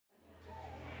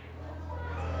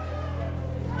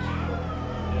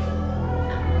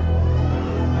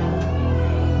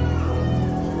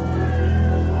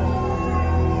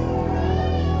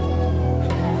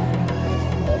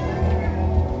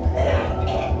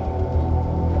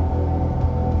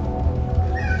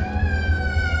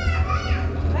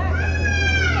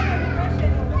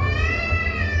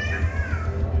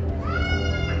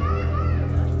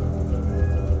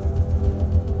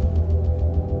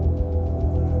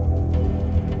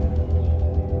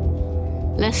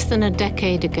Less than a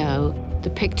decade ago,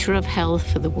 the picture of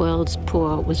health for the world's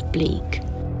poor was bleak.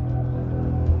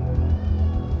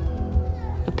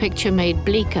 A picture made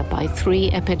bleaker by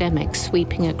 3 epidemics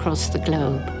sweeping across the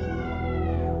globe.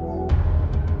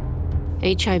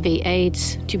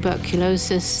 HIV/AIDS,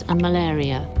 tuberculosis, and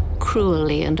malaria,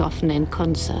 cruelly and often in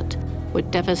concert, were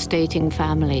devastating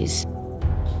families,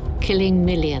 killing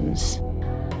millions,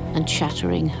 and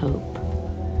shattering hope.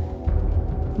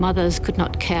 Mothers could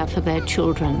not care for their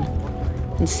children,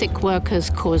 and sick workers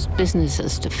caused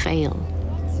businesses to fail.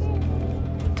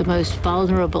 The most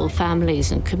vulnerable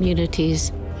families and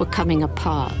communities were coming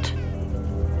apart.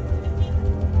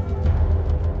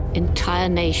 Entire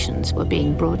nations were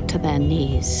being brought to their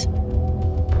knees.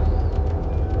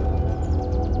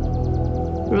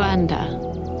 Rwanda,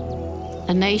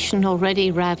 a nation already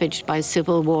ravaged by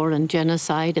civil war and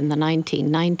genocide in the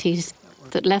 1990s,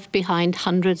 that left behind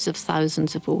hundreds of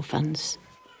thousands of orphans.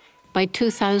 By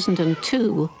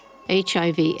 2002,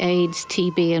 HIV/AIDS,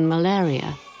 TB, and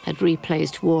malaria had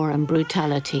replaced war and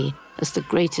brutality as the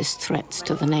greatest threats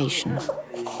to the nation.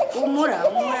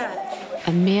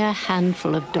 A mere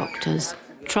handful of doctors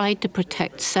tried to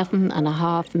protect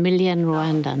 7.5 million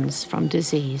Rwandans from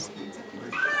disease.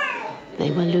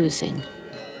 They were losing.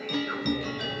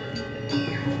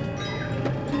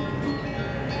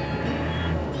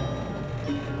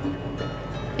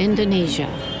 Indonesia,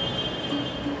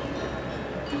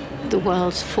 the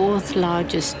world's 4th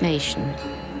largest nation.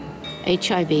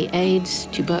 HIV/AIDS,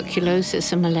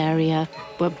 tuberculosis, and malaria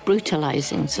were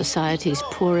brutalizing society's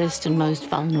poorest and most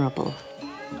vulnerable.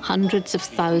 Hundreds of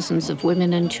thousands of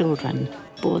women and children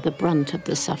bore the brunt of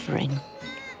the suffering.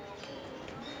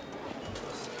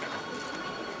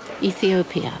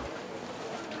 Ethiopia,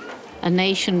 a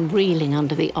nation reeling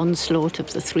under the onslaught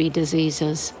of the 3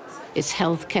 diseases, its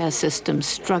healthcare system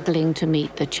struggling to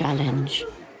meet the challenge.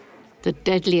 The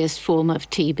deadliest form of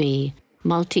TB,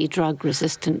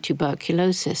 multi-drug-resistant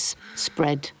tuberculosis,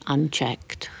 spread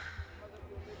unchecked.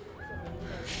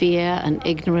 Fear and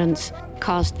ignorance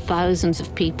cast thousands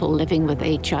of people living with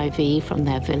HIV from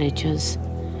their villages.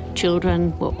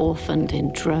 Children were orphaned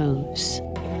in droves.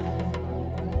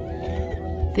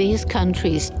 These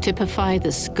countries typify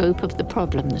the scope of the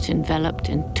problem that enveloped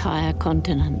entire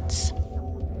continents.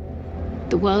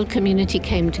 The world community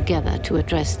came together to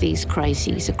address these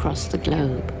crises across the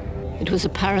globe. It was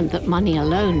apparent that money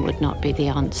alone would not be the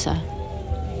answer.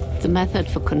 The method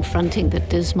for confronting the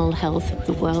dismal health of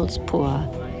the world's poor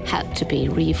had to be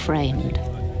reframed.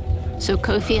 So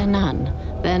Kofi Annan,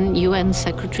 then UN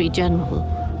Secretary General,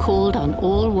 called on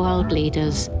all world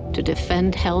leaders to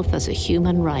defend health as a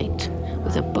human right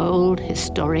with a bold,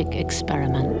 historic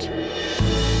experiment.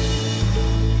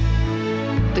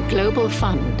 The Global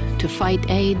Fund to fight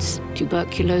AIDS,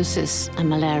 tuberculosis, and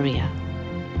malaria.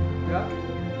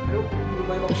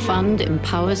 The fund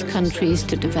empowers countries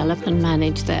to develop and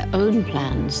manage their own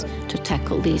plans to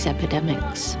tackle these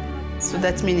epidemics. So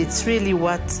that means it's really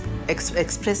what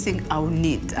expressing our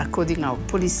need according to our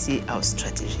policy, our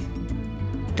strategy.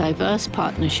 Diverse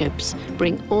partnerships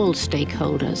bring all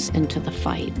stakeholders into the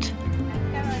fight.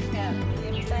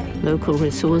 Local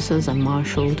resources are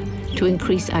marshaled to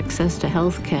increase access to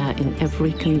healthcare in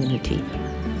every community.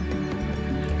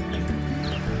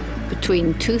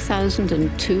 Between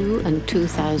 2002 and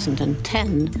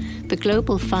 2010, the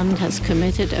Global Fund has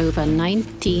committed over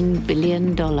 $19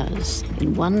 billion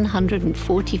in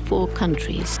 144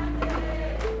 countries.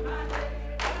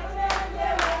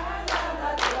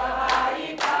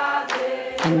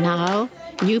 And now,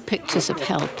 new pictures of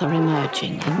health are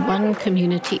emerging in one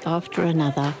community after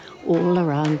another all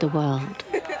around the world.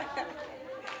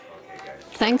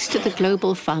 Thanks to the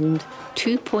Global Fund,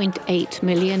 2.8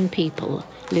 million people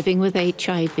living with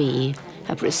HIV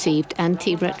have received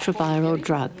antiretroviral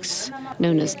drugs,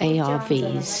 known as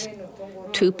ARVs,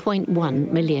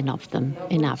 2.1 million of them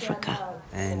in Africa.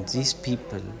 And these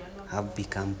people have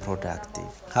become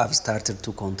productive, have started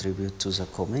to contribute to the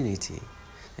community.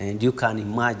 And you can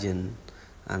imagine,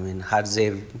 had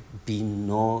there been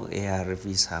no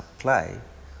ARV supply,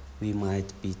 we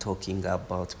might be talking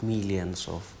about millions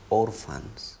of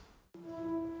orphans.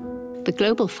 The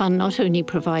Global Fund not only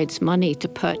provides money to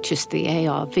purchase the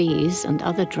ARVs and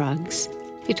other drugs,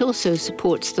 it also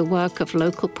supports the work of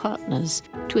local partners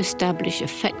to establish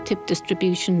effective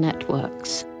distribution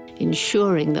networks,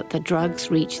 ensuring that the drugs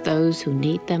reach those who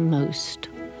need them most.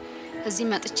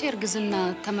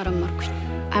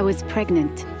 I was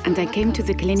pregnant and I came to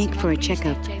the clinic for a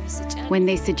checkup. When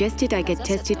they suggested I get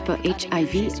tested for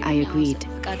HIV, I agreed.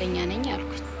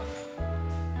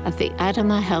 At the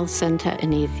Adama Health Center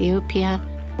in Ethiopia,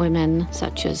 women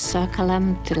such as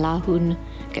Serkalam Tilahun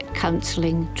get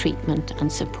counseling, treatment,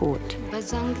 and support.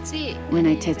 When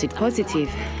I tested positive,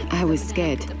 I was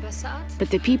scared. But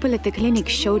the people at the clinic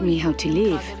showed me how to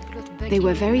live. They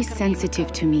were very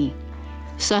sensitive to me.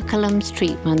 Serkalam's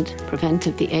treatment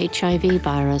prevented the HIV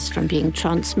virus from being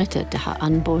transmitted to her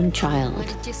unborn child.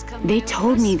 They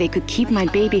told me they could keep my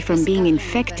baby from being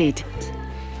infected.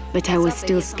 But I was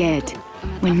still scared.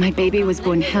 When my baby was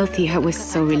born healthy, I was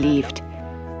so relieved.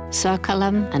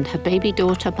 Serkalam and her baby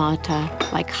daughter Marta,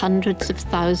 like hundreds of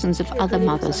thousands of other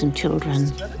mothers and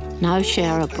children, now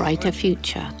share a brighter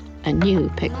future, a new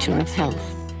picture of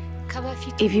health.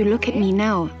 If you look at me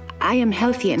now, I am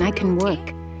healthy and I can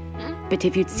work. But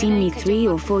if you'd seen me 3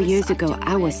 or 4 years ago,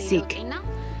 I was sick.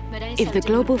 If the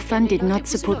Global Fund did not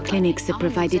support clinics that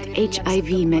provided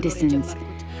HIV medicines,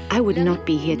 I would not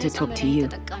be here to talk to you.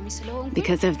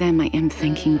 Because of them, I am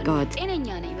thanking God.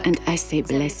 And I say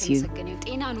bless you.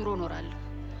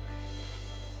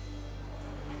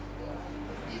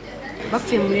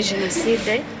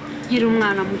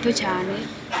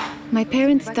 My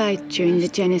parents died during the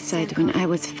genocide when I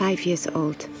was 5 years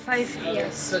old. 5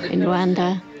 years. In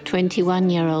Rwanda,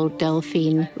 21-year-old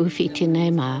Delphine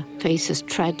Ufitinema faces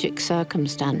tragic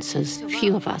circumstances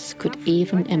few of us could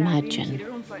even imagine.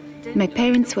 My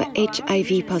parents were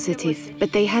HIV positive,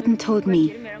 but they hadn't told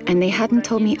me, and they hadn't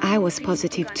told me I was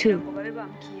positive too.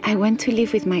 I went to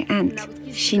live with my aunt.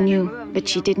 She knew, but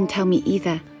she didn't tell me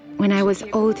either. When I was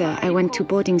older, I went to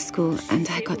boarding school and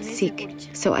I got sick,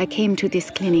 so I came to this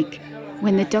clinic.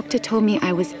 When the doctor told me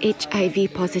I was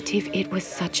HIV positive, it was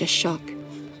such a shock.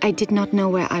 I did not know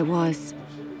where I was.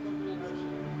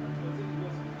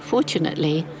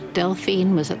 Fortunately,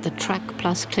 Delphine was at the Track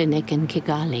Plus clinic in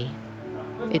Kigali.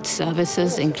 Its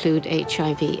services include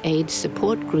HIV/AIDS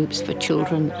support groups for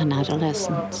children and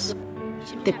adolescents.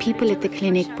 The people at the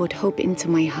clinic put hope into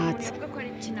my heart.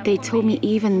 They told me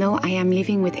even though I am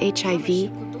living with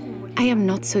HIV, I am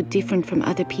not so different from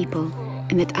other people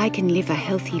and that I can live a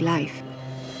healthy life.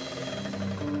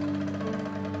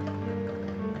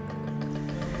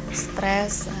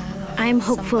 I'm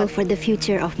hopeful for the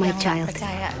future of my child,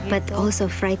 but also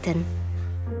frightened.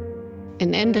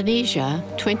 In Indonesia,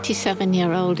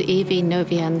 27-year-old Evie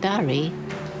Noviandari,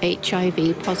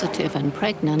 HIV positive and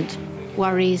pregnant,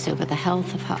 worries over the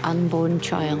health of her unborn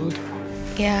child.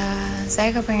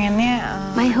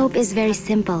 My hope is very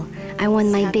simple. I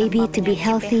want my baby to be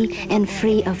healthy and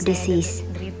free of disease.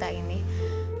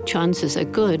 Chances are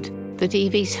good that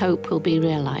Evie's hope will be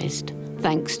realized,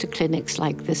 thanks to clinics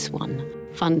like this one,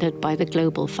 funded by the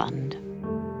Global Fund.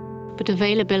 But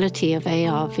availability of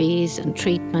ARVs and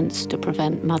treatments to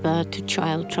prevent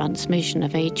mother-to-child transmission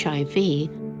of HIV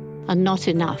are not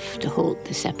enough to halt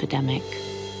this epidemic.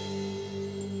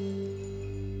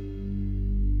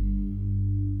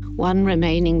 One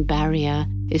remaining barrier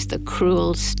is the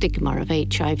cruel stigma of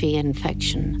HIV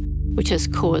infection, which has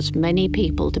caused many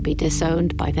people to be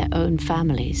disowned by their own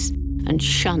families and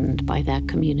shunned by their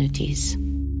communities.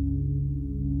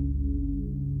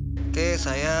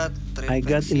 I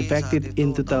got infected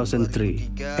in 2003.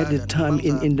 At the time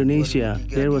in Indonesia,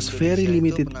 there was very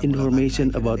limited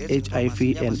information about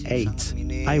HIV and AIDS.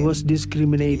 I was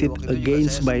discriminated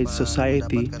against by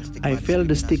society. I felt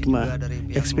the stigma,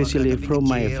 especially from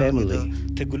my family.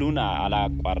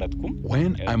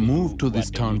 When I moved to this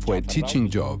town for a teaching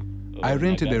job, I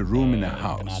rented a room in a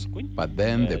house, but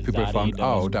then the people found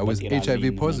out I was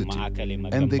HIV positive,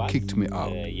 and they kicked me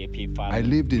out. I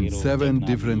lived in 7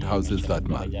 different houses that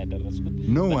month.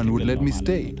 No one would let me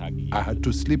stay. I had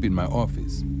to sleep in my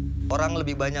office.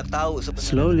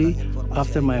 Slowly,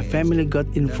 after my family got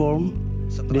informed,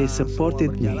 they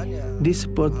supported me. This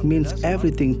support means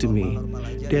everything to me.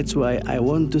 That's why I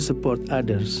want to support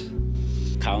others.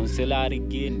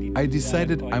 I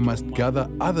decided I must gather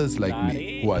others like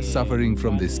me who are suffering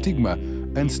from the stigma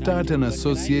and start an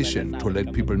association to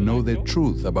let people know the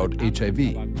truth about HIV.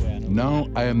 Now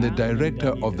I am the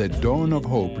director of the Dawn of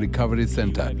Hope Recovery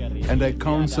Center, and I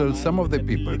counsel some of the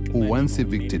people who once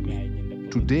evicted me.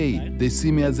 Today, they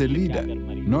see me as a leader,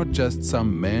 not just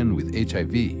some man with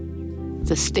HIV.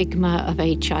 The stigma of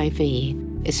HIV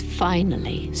is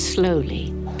finally,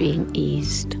 slowly being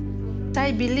eased.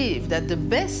 I believe that the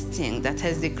best thing that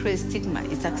has decreased stigma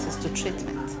is access to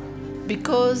treatment,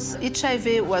 because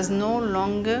HIV was no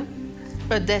longer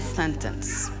a death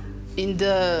sentence. In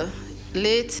the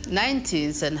late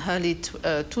 90s and early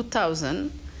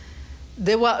 2000,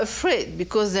 they were afraid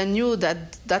because they knew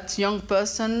that that young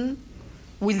person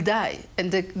will die, and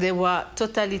they were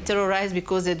totally terrorized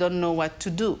because they don't know what to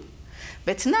do.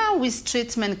 But now with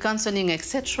treatment, counseling,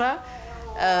 etc.,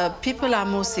 people are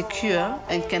more secure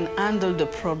and can handle the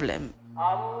problem.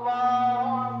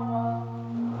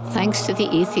 Thanks to the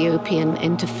Ethiopian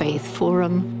Interfaith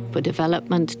Forum for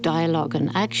Development, Dialogue and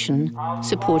Action,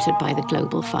 supported by the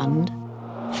Global Fund,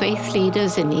 faith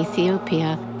leaders in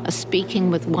Ethiopia are speaking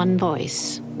with one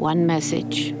voice, one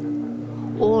message.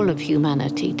 All of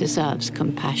humanity deserves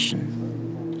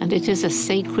compassion, and it is a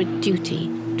sacred duty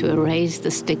to erase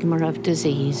the stigma of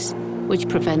disease, which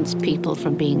prevents people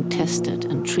from being tested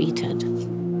and treated.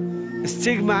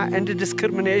 Stigma and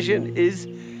discrimination is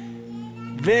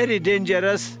very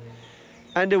dangerous,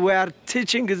 and we are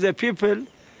teaching the people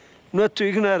not to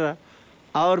ignore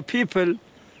our people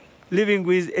living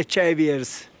with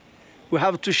HIVs. We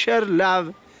have to share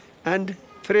love and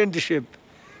friendship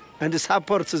and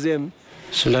support them.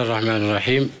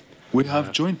 We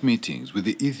have joint meetings with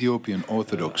the Ethiopian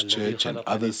Orthodox Church and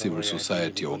other civil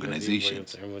society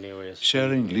organizations.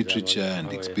 Sharing literature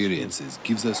and experiences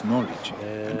gives us knowledge,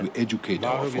 and we educate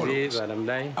our followers,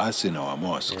 us in our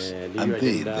mosques, and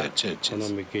they in their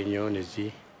churches.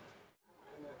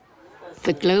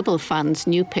 The Global Fund's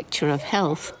new picture of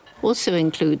health also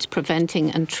includes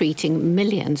preventing and treating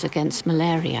millions against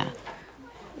malaria.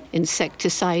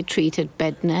 Insecticide-treated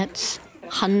bed nets,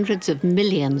 hundreds of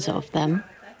millions of them,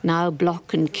 now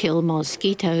block and kill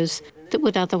mosquitoes that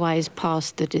would otherwise pass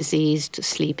the disease to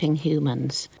sleeping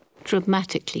humans,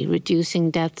 dramatically reducing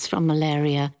deaths from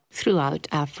malaria throughout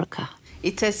Africa.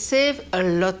 It has saved a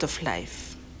lot of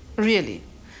life, really.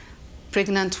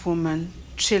 Pregnant women,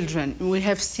 children, we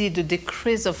have seen the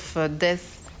decrease of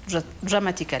death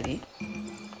dramatically.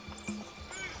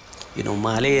 You know,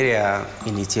 malaria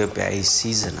in Ethiopia is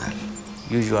seasonal.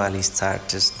 Usually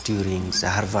starts during the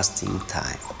harvesting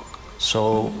time.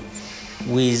 So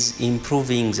with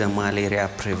improving the malaria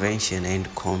prevention and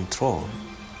control,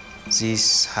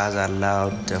 this has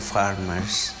allowed the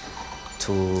farmers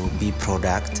to be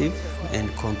productive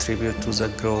and contribute to the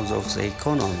growth of the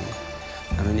economy.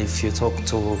 I mean, if you talk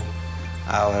to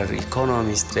our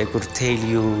economists, they could tell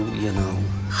you,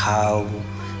 how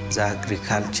the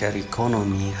agriculture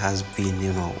economy has been,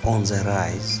 on the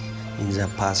rise in the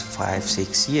past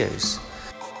 5-6 years.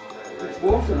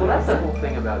 That's the whole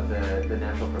thing about the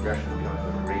natural progression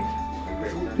of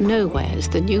race. Nowhere is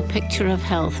the new picture of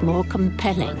health more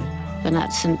compelling than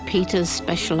at St. Peter's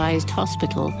Specialized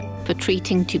Hospital for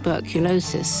treating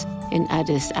tuberculosis in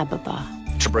Addis Ababa.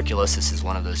 Tuberculosis is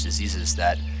one of those diseases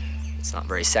that it's not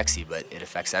very sexy, but it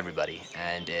affects everybody,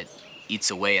 and it eats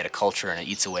away at a culture and it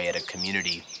eats away at a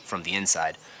community from the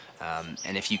inside.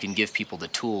 And if you can give people the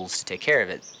tools to take care of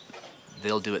it,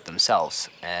 they'll do it themselves,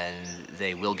 and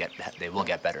they will get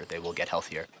better, they will get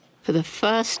healthier. For the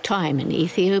first time in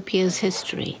Ethiopia's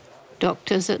history,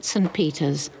 doctors at St.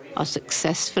 Peter's are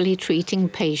successfully treating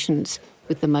patients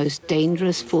with the most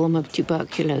dangerous form of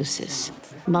tuberculosis,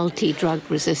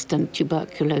 multi-drug-resistant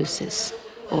tuberculosis,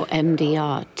 or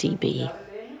MDR-TB.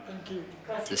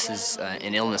 This is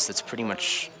an illness that's pretty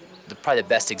much, probably the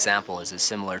best example is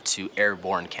similar to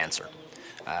airborne cancer.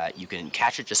 You can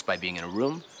catch it just by being in a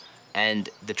room, and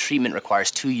the treatment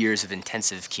requires 2 years of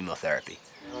intensive chemotherapy.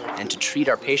 And to treat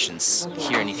our patients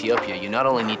here in Ethiopia, you not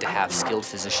only need to have skilled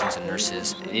physicians and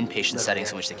nurses in inpatient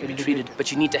settings in which they can be treated,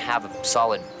 but you need to have a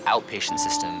solid outpatient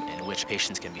system in which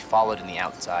patients can be followed in the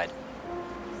outside.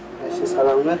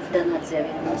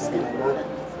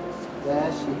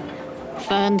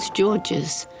 Ferns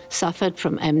Georges suffered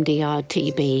from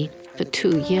MDR-TB for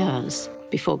 2 years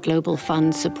before Global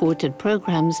Fund supported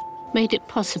programs made it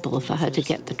possible for her to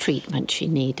get the treatment she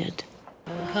needed.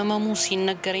 When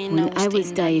I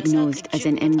was diagnosed as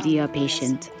an MDR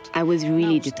patient, I was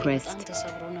really depressed,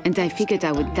 and I figured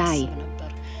I would die.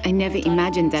 I never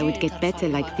imagined I would get better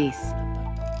like this.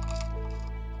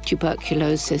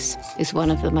 Tuberculosis is one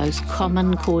of the most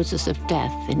common causes of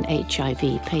death in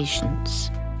HIV patients.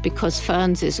 Because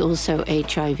Ferns is also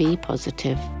HIV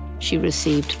positive, she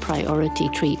received priority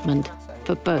treatment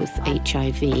for both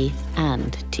HIV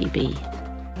and TB.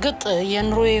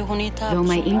 Though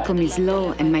my income is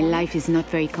low and my life is not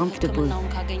very comfortable,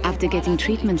 after getting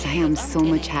treatment I am so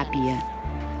much happier.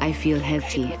 I feel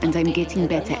healthy and I'm getting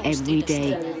better every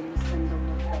day.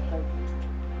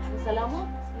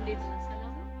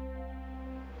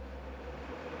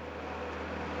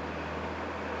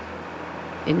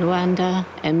 In Rwanda,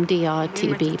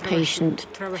 MDR-TB patient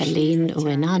Helene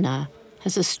Uwenana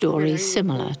has a story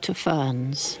similar to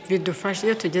Ferns.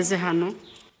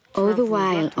 All the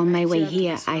while on my way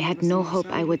here, I had no hope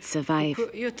I would survive.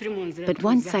 But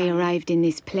once I arrived in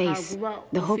this place,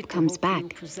 the hope comes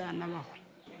back.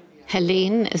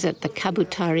 Helene is at the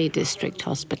Kabutare District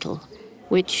Hospital,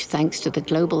 which, thanks to the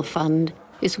Global Fund,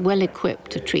 is well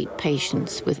equipped to treat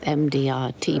patients with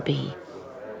MDR-TB.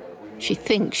 She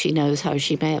thinks she knows how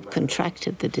she may have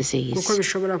contracted the disease.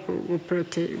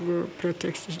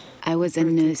 I was a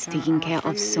nurse taking care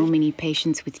of so many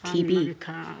patients with TB,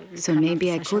 so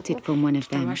maybe I caught it from one of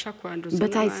them.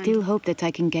 But I still hope that I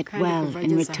can get well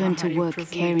and return to work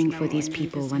caring for these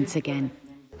people once again.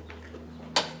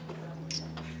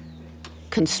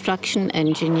 Construction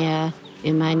engineer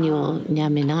Emmanuel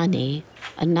Nyaminani,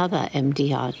 another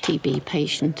MDR TB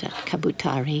patient at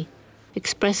Kabutare,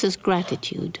 expresses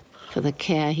gratitude for the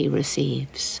care he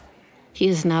receives. He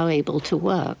is now able to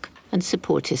work and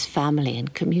support his family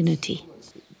and community.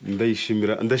 This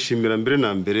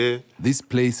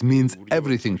place means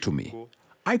everything to me.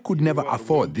 I could never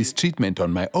afford this treatment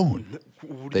on my own.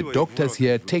 The doctors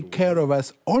here take care of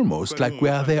us almost like we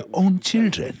are their own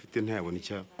children.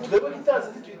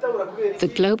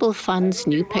 The Global Fund's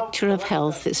new picture of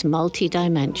health is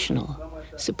multidimensional,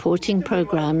 supporting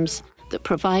programs that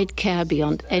provide care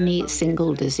beyond any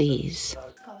single disease.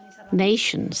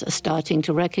 Nations are starting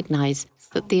to recognize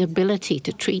that the ability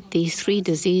to treat these 3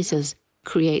 diseases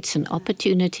creates an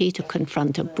opportunity to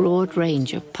confront a broad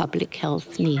range of public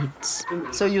health needs.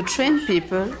 So you train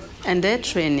people, and their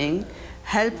training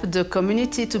help the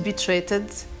community to be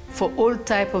treated for all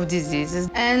types of diseases.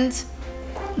 And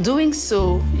doing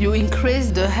so, you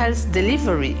increase the health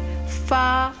delivery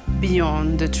far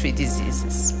beyond the 3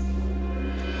 diseases.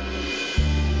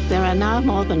 There are now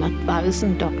more than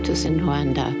 1,000 doctors in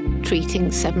Rwanda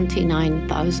treating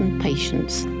 79,000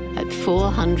 patients at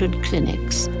 400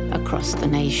 clinics across the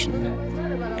nation.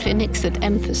 Clinics that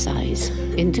emphasize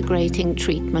integrating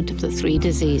treatment of the 3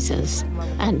 diseases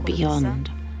and beyond.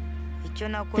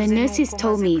 The nurses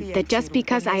told me that just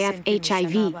because I have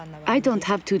HIV, I don't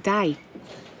have to die.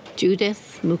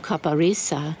 Judith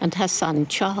Mukabarisa and her son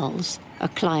Charles are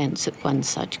clients at one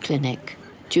such clinic.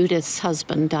 Judith's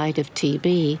husband died of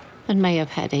TB and may have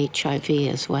had HIV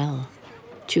as well.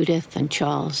 Judith and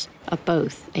Charles are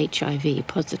both HIV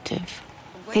positive.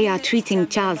 They are treating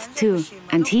Charles too,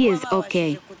 and he is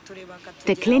okay.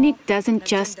 The clinic doesn't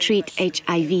just treat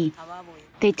HIV.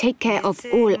 They take care of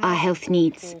all our health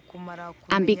needs.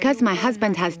 And because my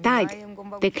husband has died,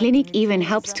 the clinic even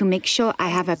helps to make sure I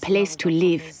have a place to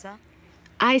live.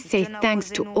 I say thanks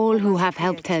to all who have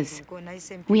helped us.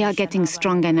 We are getting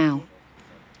stronger now.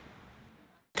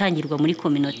 Since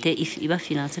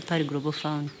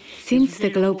the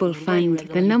Global Fund,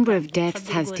 the number of deaths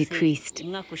has decreased.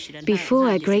 Before,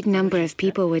 a great number of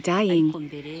people were dying,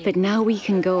 but now we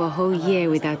can go a whole year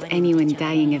without anyone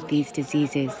dying of these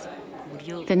diseases.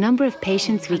 The number of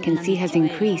patients we can see has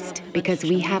increased because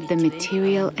we have the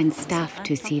material and staff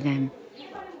to see them.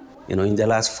 In the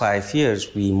last 5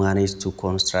 years, we managed to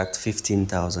construct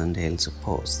 15,000 health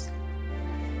posts.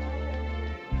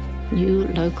 New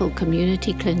local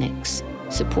community clinics,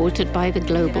 supported by the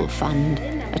Global Fund,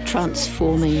 are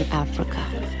transforming Africa.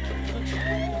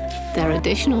 Their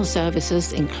additional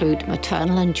services include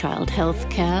maternal and child health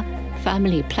care,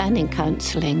 family planning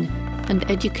counseling, and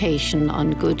education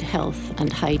on good health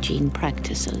and hygiene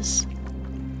practices.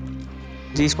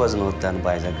 This was not done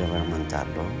by the government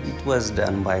alone. It was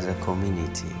done by the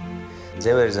community.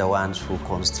 They were the ones who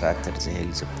constructed the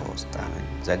health post.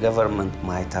 The government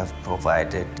might have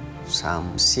provided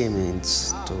some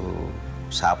cements to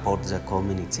support the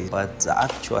community, but the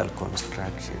actual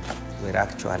construction were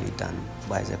actually done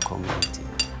by the community.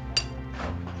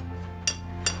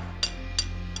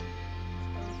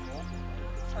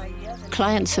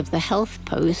 Clients of the health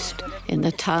post in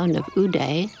the town of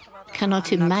Uday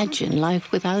cannot imagine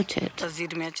life without it.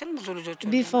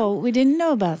 Before, we didn't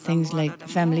know about things like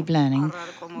family planning,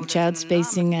 child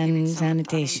spacing and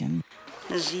sanitation.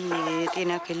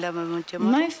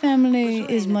 My family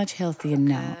is much healthier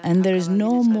now, and there is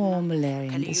no more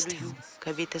malaria in this town.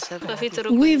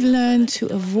 We've learned to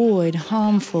avoid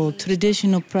harmful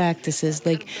traditional practices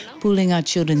like pulling our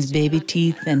children's baby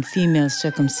teeth and female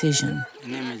circumcision.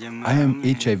 I am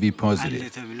HIV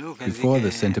positive. Before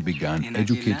the center began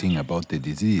educating about the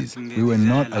disease, we were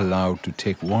not allowed to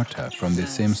take water from the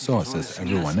same source as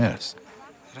everyone else.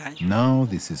 Now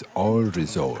this is all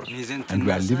resolved, and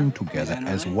we are living together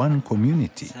as one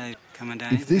community.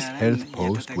 If this health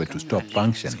post were to stop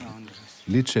functioning,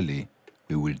 literally,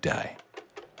 we will die.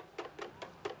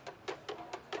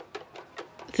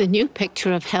 The new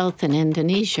picture of health in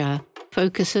Indonesia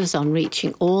focuses on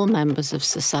reaching all members of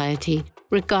society,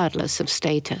 regardless of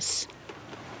status.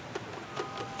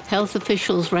 Health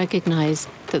officials recognize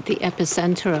that the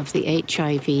epicenter of the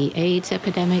HIV/AIDS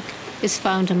epidemic is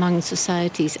found among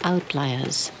society's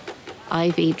outliers: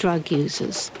 IV drug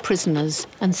users, prisoners,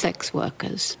 and sex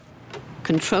workers.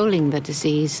 Controlling the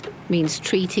disease means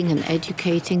treating and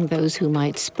educating those who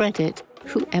might spread it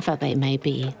whoever they may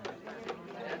be.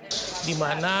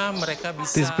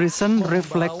 This prison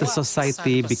reflects the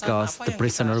society because the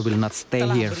prisoner will not stay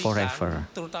here forever.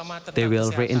 They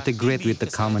will reintegrate with the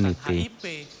community.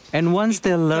 And once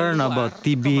they learn about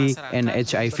TB and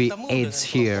HIV/AIDS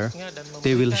here,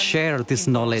 they will share this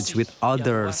knowledge with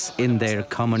others in their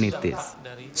communities.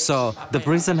 So the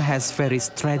prison has very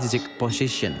strategic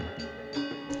position.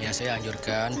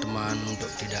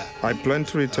 I plan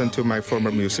to return to my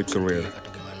former music career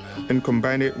and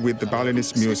combine it with the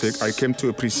Balinese music I came to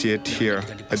appreciate here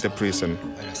at the prison.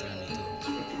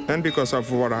 And because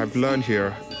of what I've learned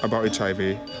here about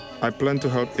HIV, I plan to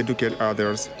help educate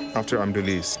others after I'm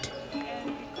released.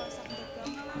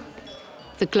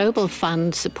 The Global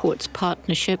Fund supports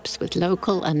partnerships with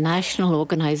local and national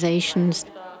organizations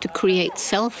to create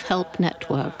self-help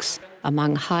networks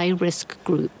among high-risk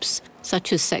groups,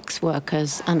 such as sex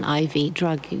workers and IV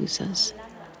drug users.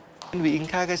 We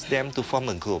encourage them to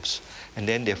form groups, and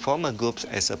then they form groups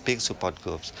as a big support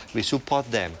groups. We support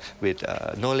them with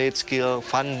knowledge, skill,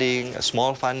 funding,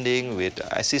 small funding, with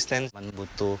assistance.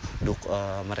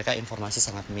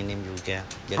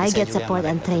 I get support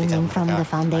and training from the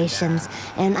foundations,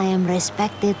 and I am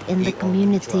respected in the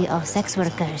community of sex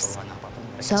workers.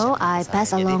 So I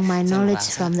pass along my knowledge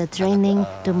from the training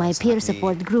to my peer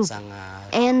support group,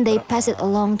 and they pass it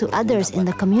along to others in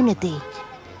the community.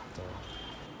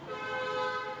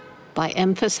 By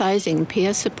emphasizing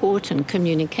peer support and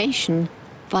communication,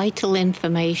 vital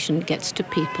information gets to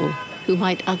people who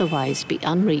might otherwise be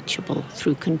unreachable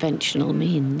through conventional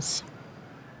means.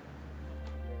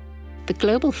 The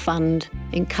Global Fund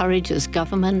encourages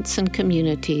governments and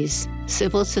communities,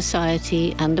 civil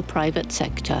society and the private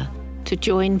sector to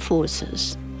join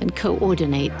forces and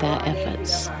coordinate their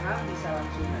efforts.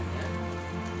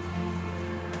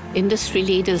 Industry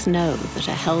leaders know that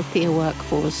a healthier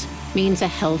workforce means a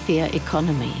healthier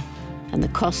economy, and the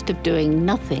cost of doing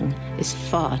nothing is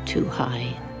far too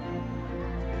high.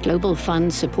 Global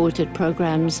Fund-supported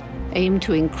programs aim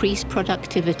to increase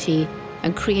productivity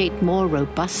and create more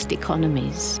robust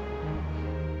economies.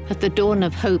 At the Dawn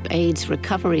of Hope AIDS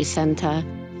Recovery Center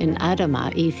in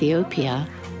Adama, Ethiopia,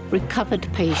 recovered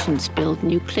patients build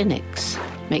new clinics,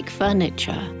 make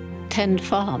furniture, tend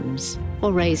farms,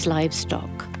 or raise livestock.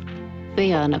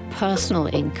 They earn a personal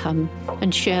income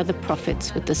and share the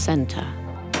profits with the center.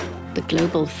 The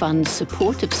Global Fund's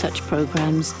support of such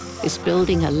programs is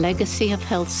building a legacy of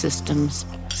health systems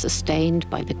sustained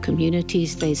by the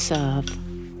communities they serve.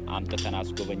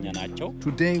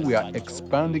 Today we are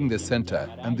expanding the center,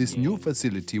 and this new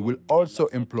facility will also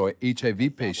employ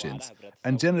HIV patients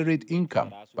and generate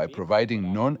income by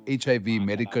providing non-HIV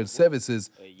medical services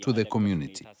to the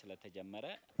community.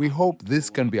 We hope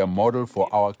this can be a model for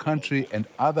our country and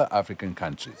other African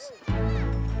countries.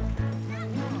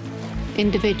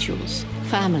 Individuals,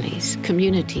 families,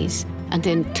 communities, and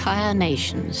entire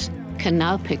nations can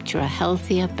now picture a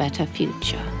healthier, better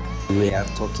future. We are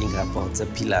talking about the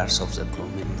pillars of the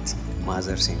community,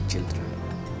 mothers and children.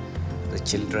 The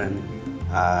children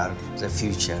are the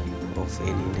future of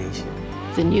any nation.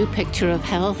 The new picture of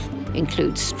health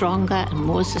includes stronger and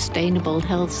more sustainable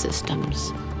health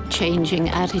systems, changing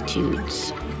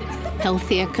attitudes,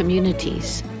 healthier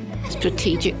communities,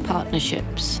 strategic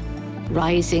partnerships,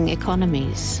 rising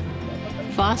economies,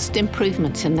 vast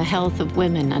improvements in the health of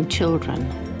women and children,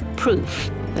 proof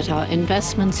that our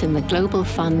investments in the Global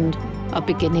Fund are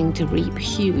beginning to reap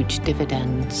huge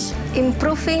dividends.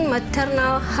 Improving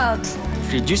maternal health.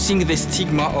 Reducing the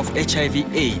stigma of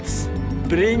HIV/AIDS.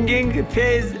 Bringing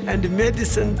faith and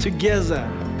medicine together.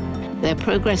 Their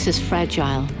progress is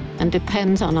fragile and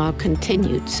depends on our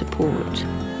continued support.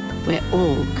 We're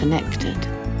all connected.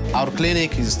 Our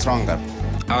clinic is stronger.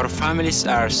 Our families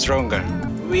are stronger.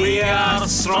 We are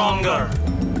stronger.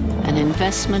 An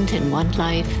investment in one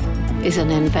life is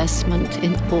an investment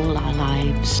in all our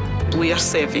lives. We are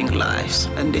saving lives,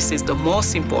 and this is the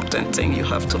most important thing you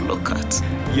have to look at.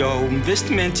 Your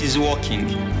investment is working.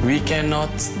 We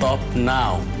cannot stop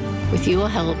now. With your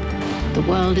help, the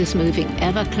world is moving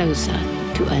ever closer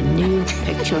to a new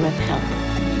picture of health.